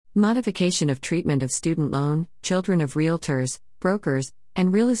Modification of treatment of student loan, children of realtors, brokers,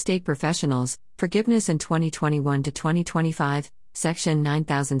 and real estate professionals, forgiveness in 2021 to 2025. Section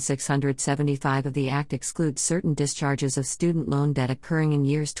 9675 of the Act excludes certain discharges of student loan debt occurring in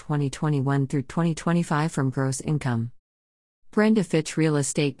years 2021 through 2025 from gross income. Brenda Fitch, real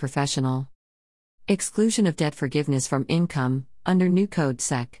estate professional. Exclusion of debt forgiveness from income, under new code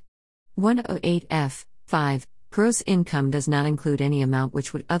Sec. 108F. 5. Gross income does not include any amount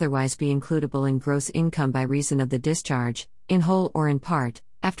which would otherwise be includable in gross income by reason of the discharge, in whole or in part,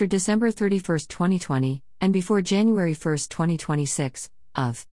 after December 31, 2020, and before January 1, 2026,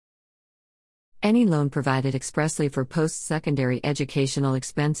 of any loan provided expressly for post-secondary educational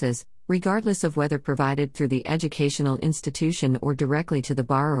expenses, regardless of whether provided through the educational institution or directly to the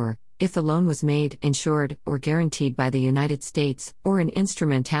borrower, if the loan was made, insured, or guaranteed by the United States, or an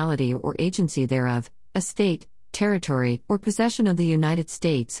instrumentality or agency thereof, a state, territory, or possession of the United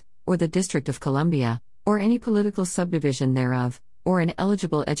States, or the District of Columbia, or any political subdivision thereof, or an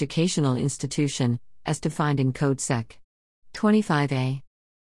eligible educational institution, as defined in Code Sec. 25A.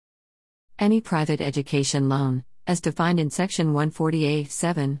 Any private education loan, as defined in Section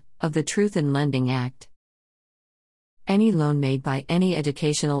 148(7) of the Truth in Lending Act. Any loan made by any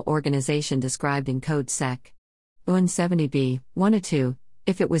educational organization described in Code Sec. 170B, 1-2,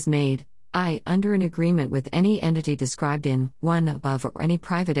 if it was made, under an agreement with any entity described in 1 above or any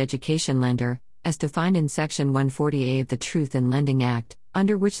private education lender, as defined in Section 140A of the Truth in Lending Act,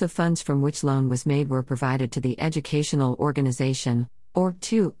 under which the funds from which loan was made were provided to the educational organization, or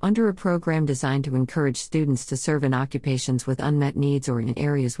 2, under a program designed to encourage students to serve in occupations with unmet needs or in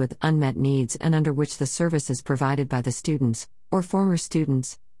areas with unmet needs and under which the services provided by the students, or former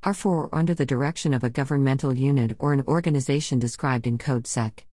students, are for or under the direction of a governmental unit or an organization described in Code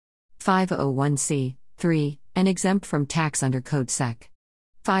Sec. 501C, 3, and exempt from tax under Code Sec.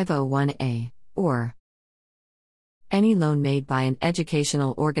 501A, or any loan made by an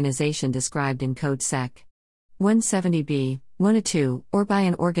educational organization described in Code Sec. 170B, 1-2, or by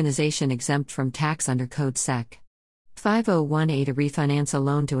an organization exempt from tax under Code Sec. 501A to refinance a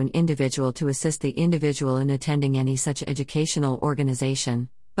loan to an individual to assist the individual in attending any such educational organization,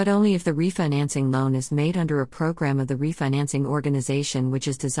 but only if the refinancing loan is made under a program of the refinancing organization which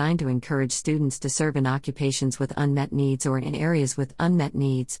is designed to encourage students to serve in occupations with unmet needs or in areas with unmet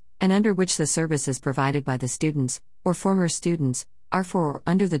needs, and under which the services provided by the students, or former students, are for or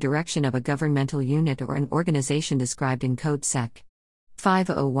under the direction of a governmental unit or an organization described in Code Sec.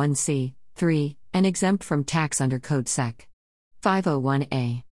 501C, 3, and exempt from tax under Code Sec.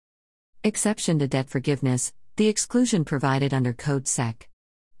 501A. Exception to debt forgiveness, the exclusion provided under Code Sec.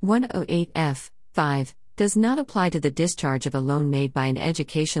 108F, 5, does not apply to the discharge of a loan made by an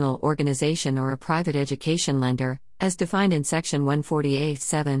educational organization or a private education lender, as defined in Section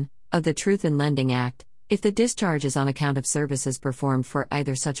 148(7) of the Truth in Lending Act, if the discharge is on account of services performed for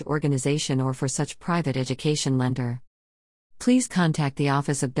either such organization or for such private education lender. Please contact the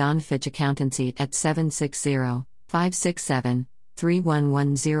Office of Don Fitch Accountancy at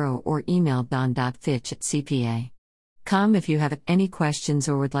 760-567-3110 or email don.fitch@cpa.com if you have any questions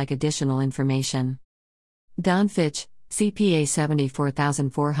or would like additional information. Don Fitch, CPA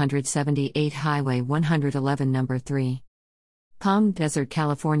 74478 Highway 111 No. 3. Palm Desert,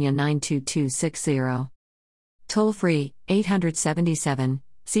 California 92260. Toll free, 877,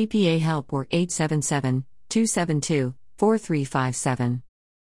 CPA help or 877-272-4357.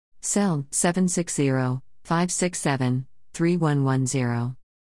 Cell, 760-567-3110.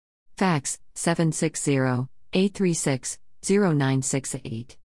 Fax,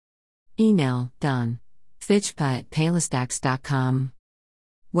 760-836-0968. Email, don.fitchpa@paylistax.com.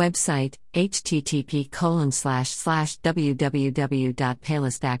 Website,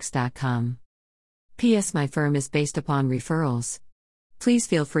 http://www.paylistax.com. P.S. My firm is based upon referrals. Please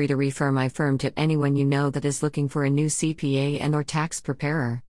feel free to refer my firm to anyone you know that is looking for a new CPA and/or tax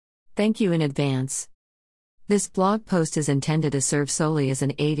preparer. Thank you in advance. This blog post is intended to serve solely as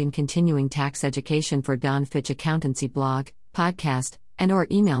an aid in continuing tax education for Don Fitch Accountancy blog, podcast, and/or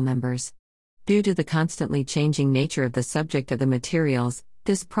email members. Due to the constantly changing nature of the subject of the materials,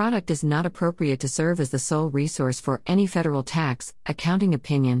 this product is not appropriate to serve as the sole resource for any federal tax, accounting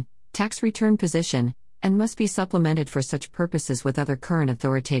opinion, tax return position, and must be supplemented for such purposes with other current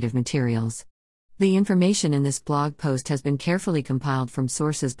authoritative materials. The information in this blog post has been carefully compiled from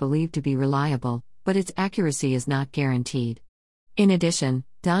sources believed to be reliable, but its accuracy is not guaranteed. In addition,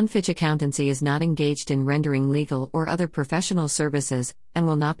 Don Fitch Accountancy is not engaged in rendering legal or other professional services, and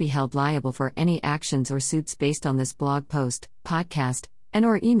will not be held liable for any actions or suits based on this blog post, podcast,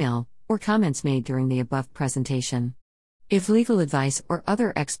 and/or email, or comments made during the above presentation. If legal advice or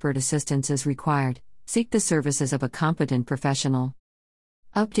other expert assistance is required, seek the services of a competent professional.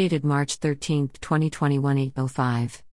 Updated March 13, 2021 8:05.